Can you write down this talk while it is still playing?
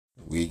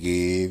We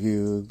give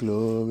you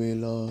glory,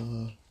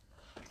 Lord,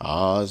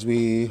 as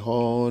we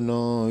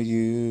honor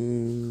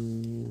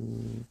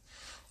you.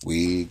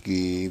 We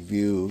give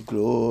you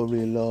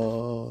glory,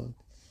 Lord,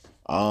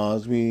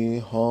 as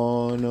we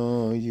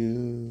honor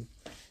you.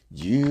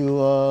 You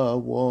are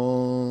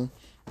wonderful.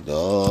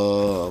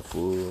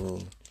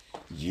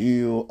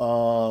 You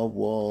are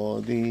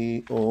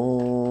worthy,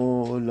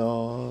 O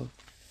Lord.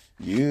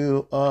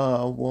 You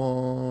are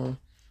wonderful.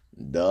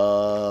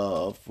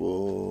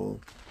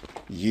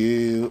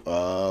 You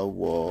are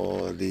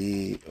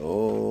worthy,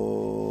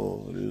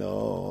 O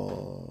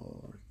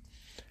Lord.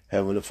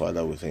 Heavenly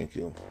Father, we thank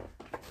you.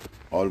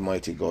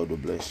 Almighty God, we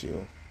bless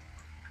you.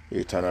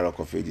 Eternal Rock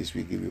of Ages,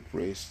 we give you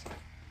praise.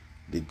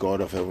 The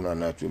God of heaven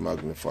and earth, we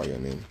magnify your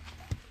name.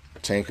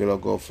 Thank you,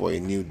 Lord God, for a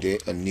new day,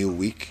 a new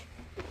week.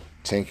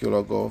 Thank you,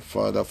 Lord God,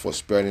 Father, for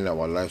sparing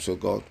our lives, O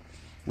God.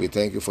 We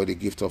thank you for the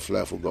gift of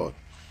life, O God.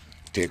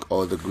 Take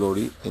all the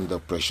glory in the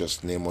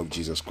precious name of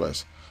Jesus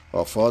Christ.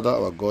 Our Father,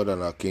 our God,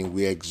 and our King,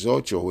 we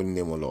exalt your holy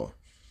name, O Lord.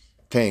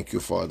 Thank you,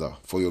 Father,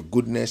 for your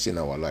goodness in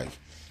our life.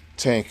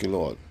 Thank you,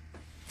 Lord,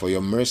 for your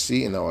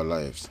mercy in our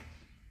lives.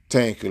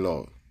 Thank you,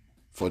 Lord,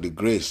 for the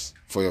grace,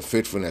 for your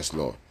faithfulness,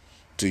 Lord.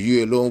 To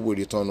you alone we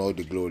return all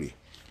the glory.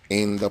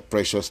 In the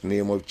precious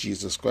name of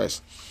Jesus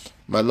Christ.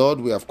 My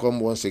Lord, we have come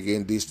once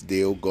again this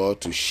day, O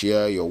God, to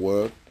share your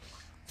word.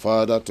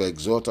 Father, to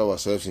exhort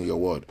ourselves in your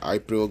word. I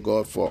pray, O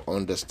God, for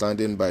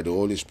understanding by the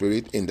Holy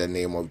Spirit in the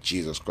name of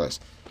Jesus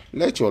Christ.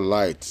 Let your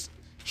light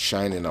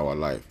shine in our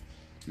life.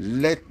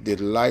 Let the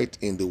light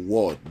in the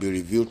word be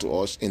revealed to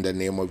us in the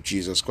name of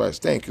Jesus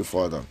Christ. Thank you,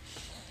 Father.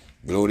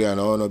 Glory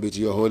and honor be to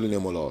your holy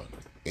name, O Lord.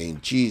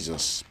 In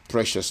Jesus'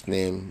 precious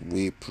name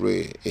we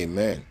pray.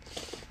 Amen.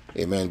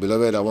 Amen.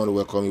 Beloved, I want to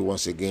welcome you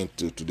once again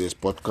to today's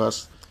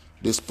podcast.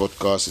 This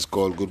podcast is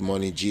called Good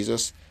Morning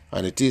Jesus,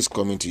 and it is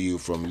coming to you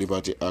from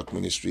Liberty Ark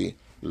Ministry,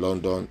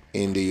 London,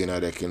 in the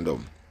United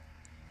Kingdom.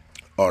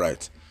 All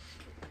right.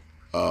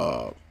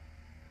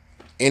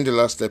 In the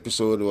last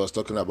episode, I was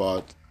talking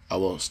about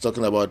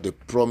the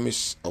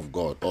promise of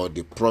God, or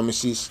the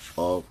promises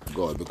of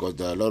God, because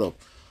there are a lot of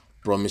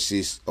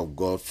promises of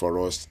God for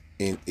us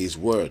in His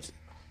Word,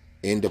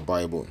 in the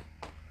Bible.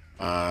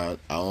 And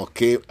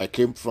I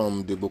came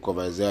from the book of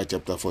Isaiah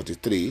chapter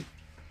 43.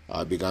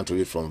 I began to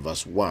read from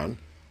verse 1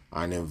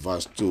 and in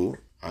verse 2.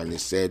 And it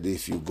said,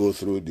 if you go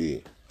through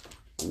the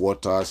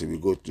waters, if you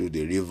go through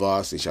the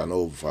rivers, it shall not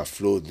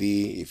overflow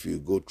thee. If you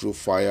go through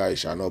fire, it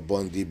shall not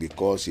burn thee,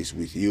 because he's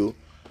with you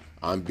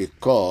and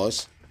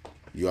because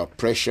you are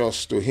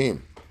precious to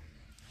him.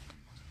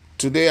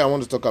 Today I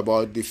want to talk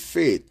about the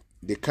faith,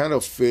 the kind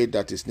of faith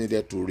that is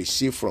needed to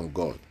receive from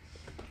God.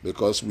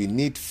 Because we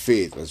need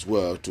faith as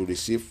well to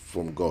receive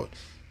from God.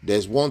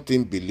 There's one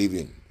thing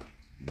believing.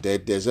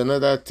 There's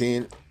another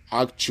thing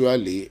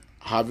actually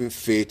having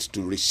faith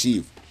to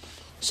receive.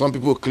 Some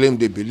people claim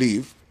they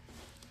believe,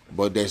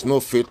 but there's no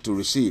faith to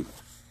receive.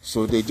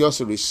 So they just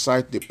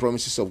recite the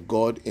promises of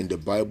God in the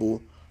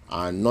Bible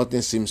and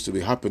nothing seems to be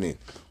happening.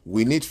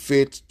 We need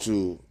faith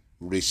to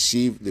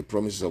receive the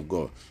promises of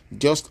God.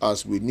 Just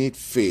as we need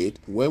faith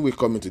when we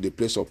come into the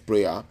place of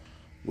prayer,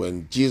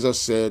 when Jesus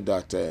said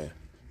that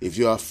if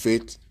you have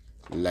faith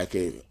like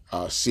a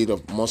seed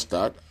of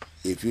mustard,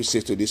 if you say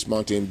to this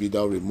mountain, be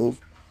thou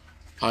removed.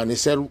 And he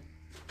said,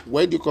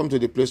 when you come to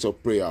the place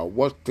of prayer,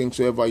 what things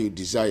soever you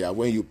desire,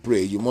 when you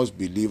pray, you must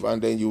believe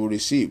and then you will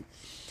receive.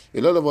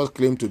 A lot of us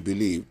claim to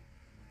believe,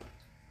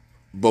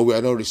 but we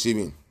are not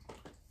receiving.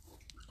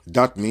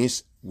 That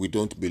means we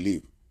don't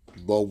believe.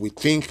 But we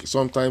think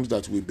sometimes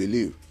that we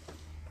believe.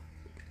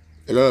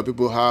 A lot of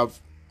people have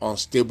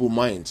unstable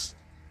minds.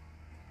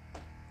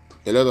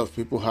 A lot of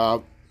people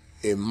have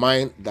a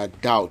mind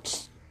that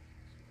doubts.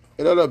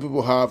 A lot of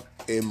people have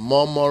a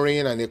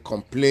murmuring and a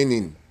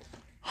complaining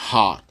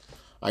heart.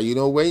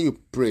 And when you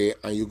pray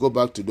and you go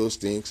back to those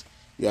things,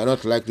 you are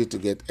not likely to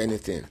get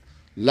anything.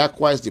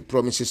 Likewise, the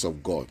promises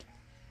of God.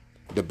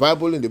 The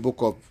Bible in the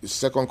book of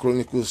 2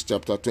 Chronicles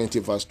chapter 20,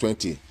 verse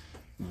 20,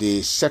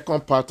 the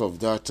second part of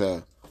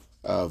that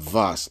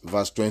verse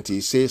 20,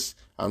 it says,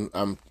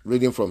 I'm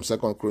reading from 2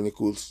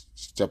 Chronicles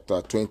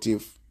chapter 20,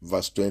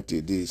 verse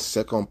 20, the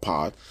second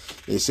part.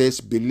 It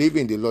says, believe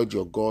in the Lord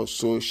your God,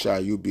 so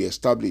shall you be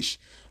established,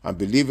 and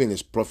believe in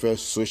his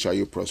prophets, so shall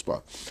you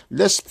prosper.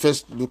 Let's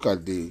first look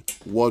at the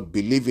word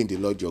believe in the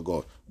Lord your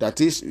God. That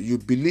is, you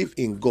believe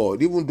in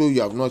God, even though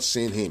you have not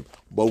seen him,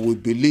 but we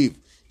believe.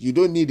 You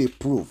don't need a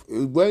proof.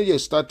 When you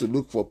start to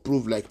look for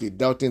proof like the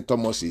doubting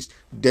Thomases,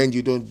 then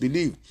you don't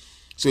believe.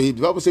 So the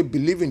Bible says,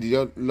 believe in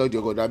the Lord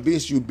your God. That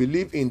means you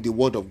believe in the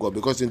word of God,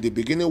 because in the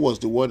beginning was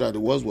the word, and the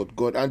word was with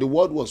God, and the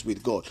word was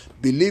with God.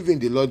 Believe in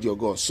the Lord your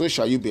God, so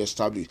shall you be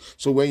established.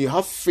 So when you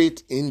have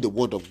faith in the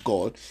word of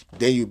God,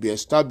 then you'll be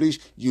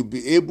established. You'll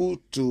be able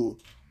to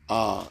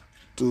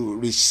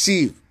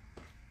receive,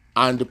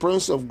 and the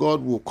promise of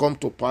God will come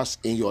to pass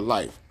in your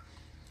life.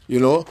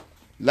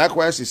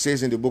 Likewise, it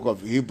says in the book of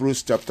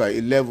Hebrews chapter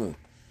 11.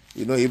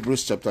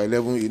 Hebrews chapter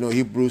 11.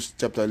 Hebrews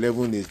chapter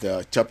 11 is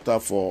the chapter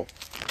for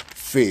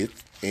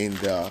faith in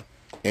the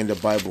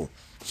Bible.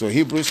 So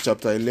Hebrews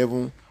chapter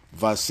 11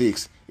 verse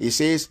 6. It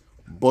says,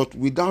 but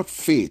without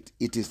faith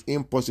it is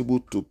impossible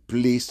to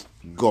please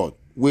God.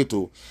 Wait,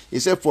 he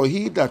said, for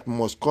he that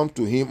must come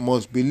to him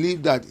must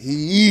believe that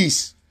he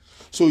is.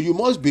 So you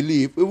must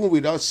believe, even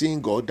without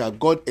seeing God, that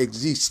God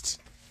exists.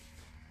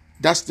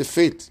 That's the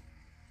faith.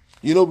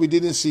 We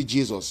didn't see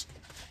Jesus.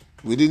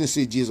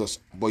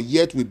 But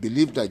yet we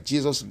believe that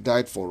Jesus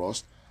died for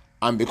us,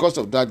 and because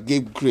of that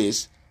gave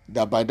grace,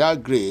 that by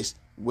that grace,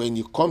 when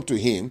you come to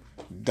him,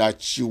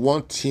 that you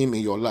want him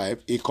in your life,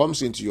 he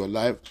comes into your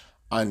life,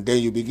 and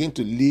then you begin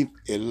to live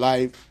a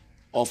life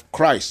of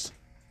Christ.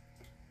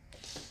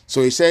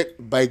 So he said,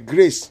 by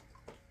grace,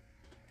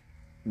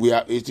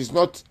 it's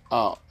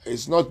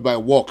not by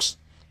works,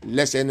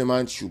 lest any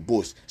man should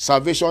boast.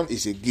 Salvation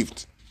is a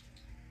gift.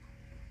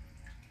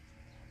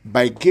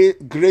 By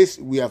grace,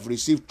 we have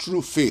received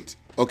through faith.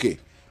 Okay.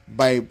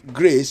 By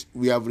grace,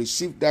 we have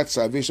received that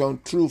salvation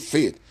through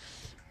faith.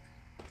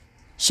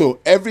 So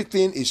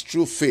everything is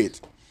through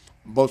faith.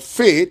 But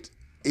faith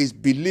is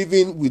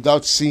believing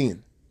without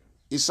seeing.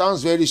 It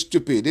sounds very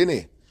stupid, isn't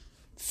it?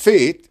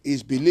 Faith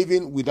is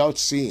believing without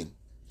seeing.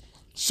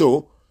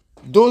 So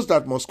those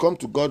that must come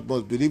to God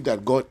must believe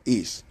that God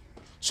is.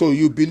 So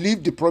you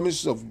believe the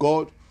promises of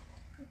God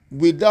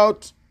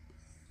without,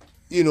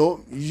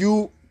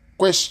 you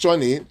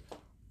questioning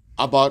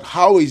about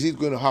how is it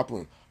going to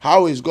happen?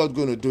 How is God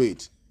going to do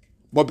it?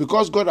 But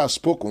because God has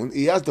spoken,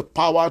 he has the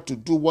power to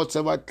do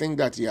whatever thing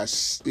that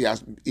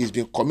he's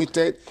been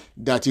committed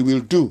that he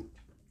will do.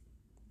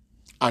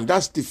 And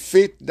that's the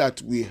faith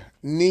that we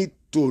need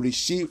to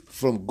receive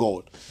from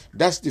God.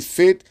 That's the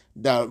faith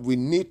that we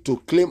need to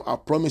claim our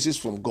promises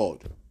from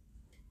God.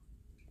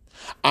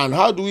 And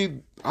how do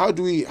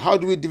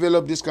we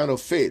develop this kind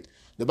of faith?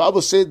 The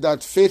Bible says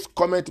that faith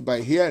cometh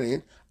by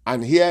hearing,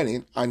 and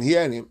hearing, and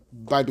hearing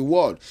by the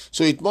word.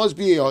 So it must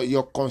be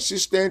your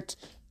consistent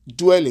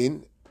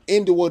dwelling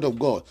in the word of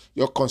God,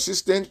 your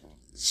consistent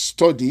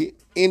study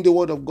in the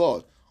word of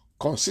God,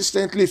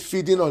 consistently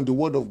feeding on the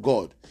word of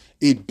God.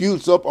 It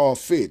builds up our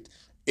faith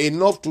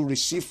enough to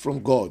receive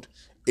from God,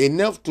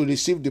 enough to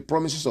receive the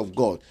promises of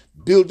God,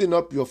 building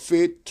up your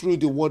faith through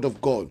the word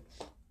of God.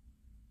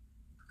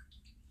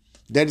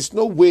 There is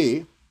no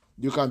way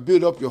you can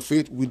build up your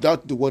faith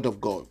without the word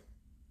of God.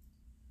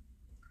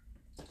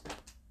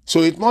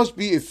 So it must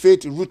be a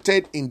faith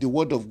rooted in the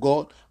word of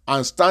God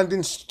and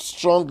standing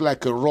strong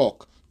like a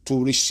rock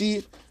to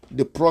receive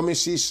the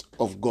promises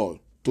of God,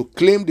 to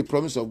claim the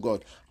promise of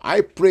God.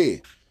 I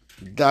pray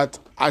that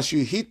as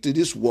you heed to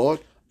this word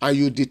and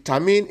you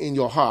determine in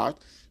your heart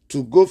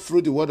to go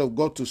through the word of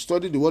God, to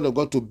study the word of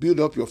God, to build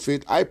up your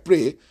faith, I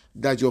pray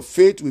that your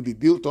faith will be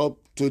built up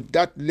to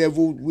that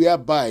level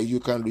whereby you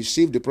can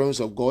receive the promise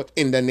of God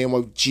in the name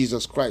of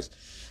Jesus Christ.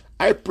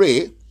 I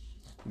pray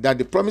that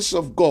the promises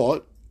of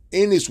God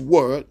in his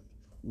word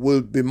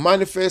will be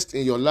manifest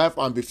in your life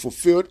and be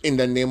fulfilled in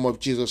the name of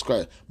Jesus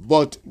Christ.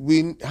 But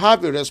we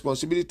have a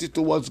responsibility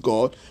towards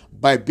God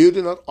by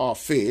building up our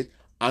faith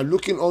and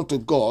looking unto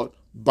God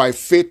by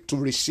faith to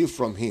receive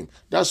from him.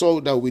 That's all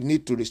that we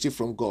need to receive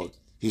from God,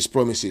 his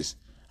promises.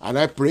 And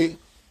I pray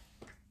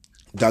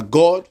that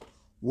God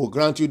will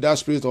grant you that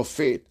spirit of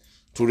faith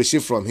to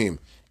receive from him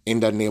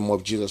in the name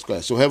of Jesus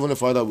Christ. So Heavenly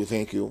Father, we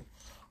thank you.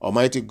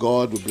 Almighty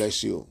God, we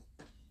bless you.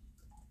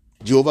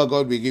 Jehovah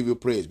God, we give you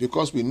praise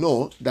because we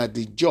know that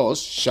the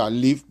just shall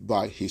live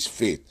by his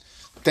faith.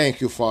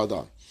 Thank you,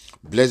 Father.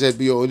 Blessed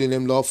be your holy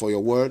name, Lord, for your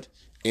word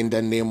in the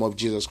name of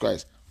Jesus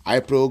Christ. I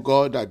pray, oh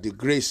God, that the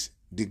grace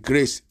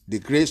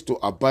to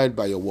abide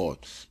by your word,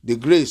 the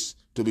grace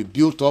to be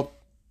built up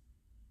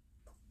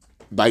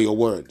by your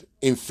word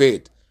in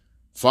faith,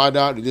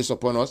 Father, release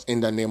upon us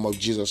in the name of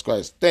Jesus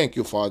Christ. Thank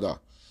you, Father.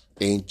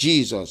 In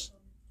Jesus'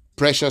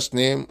 precious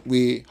name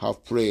we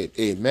have prayed.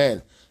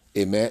 Amen.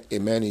 Amen.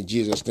 Amen. In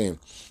Jesus' name.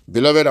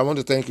 Beloved, I want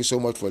to thank you so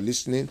much for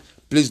listening.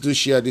 Please do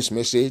share this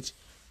message.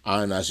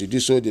 And as you do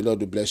so, the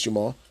Lord will bless you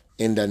more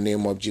in the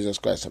name of Jesus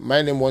Christ.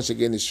 My name once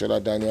again is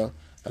Shola Daniel,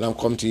 and I'm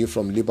coming to you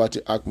from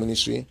Liberty Ark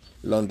Ministry,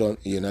 London,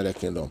 United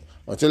Kingdom.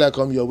 Until I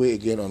come your way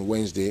again on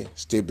Wednesday,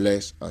 stay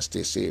blessed and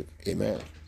stay safe. Amen.